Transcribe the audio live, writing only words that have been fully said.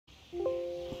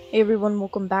Hey everyone,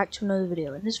 welcome back to another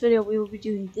video. In this video we will be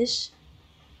doing this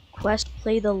quest,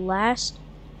 play the last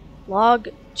log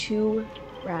to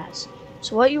Raz.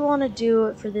 So what you want to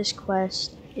do for this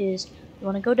quest is you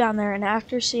want to go down there, and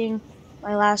after seeing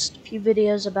my last few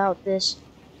videos about this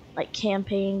like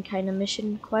campaign kind of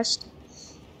mission quest,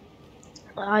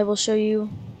 I will show you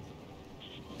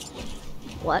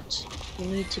what you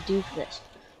need to do for this.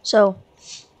 So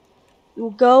you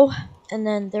will go, and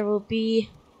then there will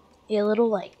be a little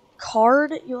like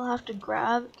card you'll have to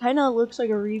grab. Kind of looks like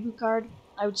a reboot card,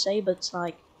 I would say, but it's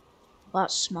like a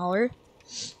lot smaller.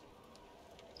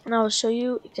 And I will show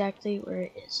you exactly where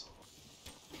it is.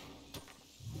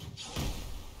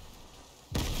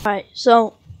 Alright,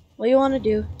 so what you want to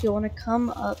do, you want to come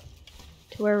up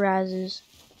to where Raz is,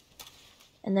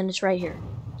 and then it's right here.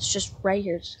 It's just right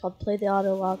here. It's called play the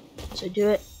auto log. So do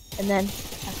it, and then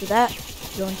after that,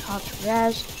 you want to talk to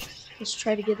Raz. Let's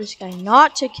try to get this guy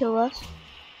not to kill us.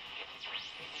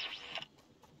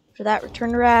 After that,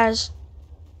 return to Raz,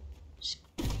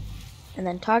 and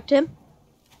then talk to him.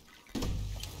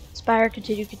 Expire,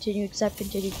 continue, accept,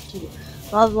 continue,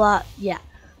 blah, blah, blah. Yeah,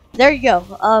 there you go.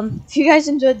 If you guys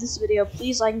enjoyed this video,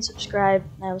 please like and subscribe,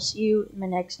 and I will see you in my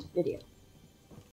next video.